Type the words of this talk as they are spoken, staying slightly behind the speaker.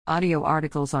Audio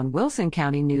articles on Wilson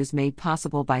County News made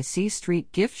possible by C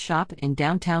Street Gift Shop in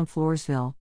downtown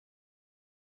Floresville.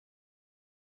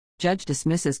 Judge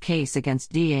dismisses case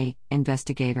against DA,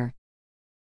 investigator.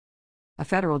 A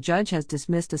federal judge has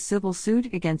dismissed a civil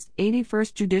suit against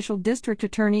 81st Judicial District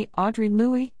Attorney Audrey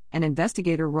Louie and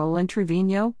investigator Roland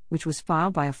Trevino, which was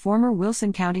filed by a former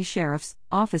Wilson County Sheriff's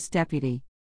Office deputy.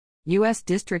 U.S.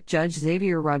 District Judge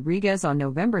Xavier Rodriguez on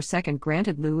November 2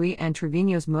 granted Louie and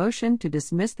Trevino's motion to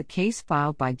dismiss the case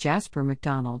filed by Jasper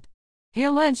McDonald. He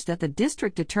alleged that the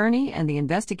district attorney and the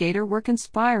investigator were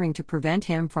conspiring to prevent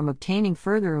him from obtaining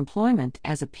further employment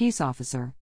as a peace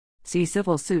officer. See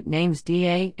civil suit names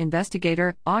DA,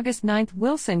 investigator, August 9,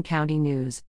 Wilson County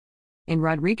News. In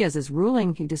Rodriguez's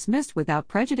ruling, he dismissed without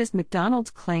prejudice McDonald's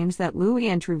claims that Louie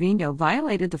and Trevino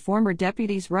violated the former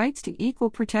deputy's rights to equal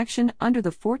protection under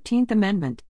the 14th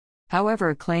Amendment.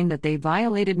 However, a claim that they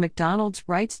violated McDonald's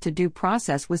rights to due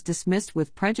process was dismissed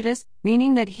with prejudice,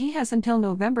 meaning that he has until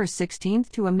November 16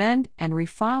 to amend and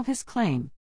refile his claim.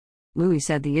 Louie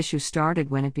said the issue started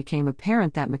when it became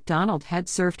apparent that McDonald had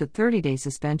served a 30-day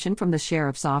suspension from the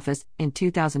sheriff's office in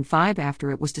 2005 after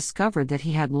it was discovered that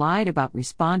he had lied about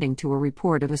responding to a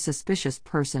report of a suspicious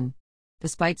person.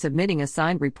 Despite submitting a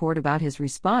signed report about his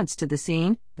response to the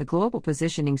scene, the global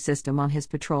positioning system on his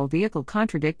patrol vehicle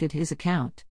contradicted his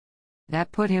account.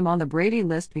 That put him on the Brady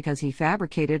list because he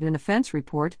fabricated an offense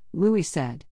report, Louie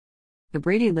said. The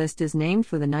Brady list is named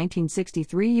for the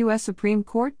 1963 U.S. Supreme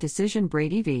Court decision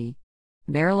Brady v.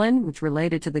 Maryland, which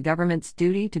related to the government's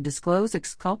duty to disclose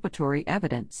exculpatory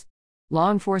evidence. Law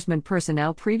enforcement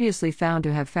personnel previously found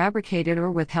to have fabricated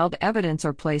or withheld evidence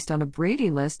are placed on a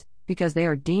Brady list because they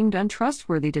are deemed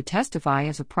untrustworthy to testify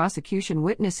as a prosecution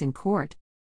witness in court.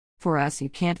 For us, you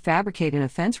can't fabricate an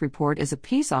offense report as a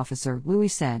peace officer, Louie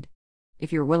said.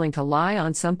 If you're willing to lie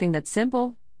on something that's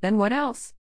simple, then what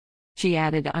else? She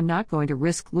added, I'm not going to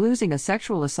risk losing a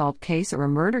sexual assault case or a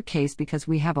murder case because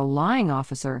we have a lying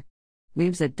officer.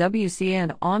 Leaves at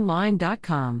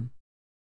WCNonline.com.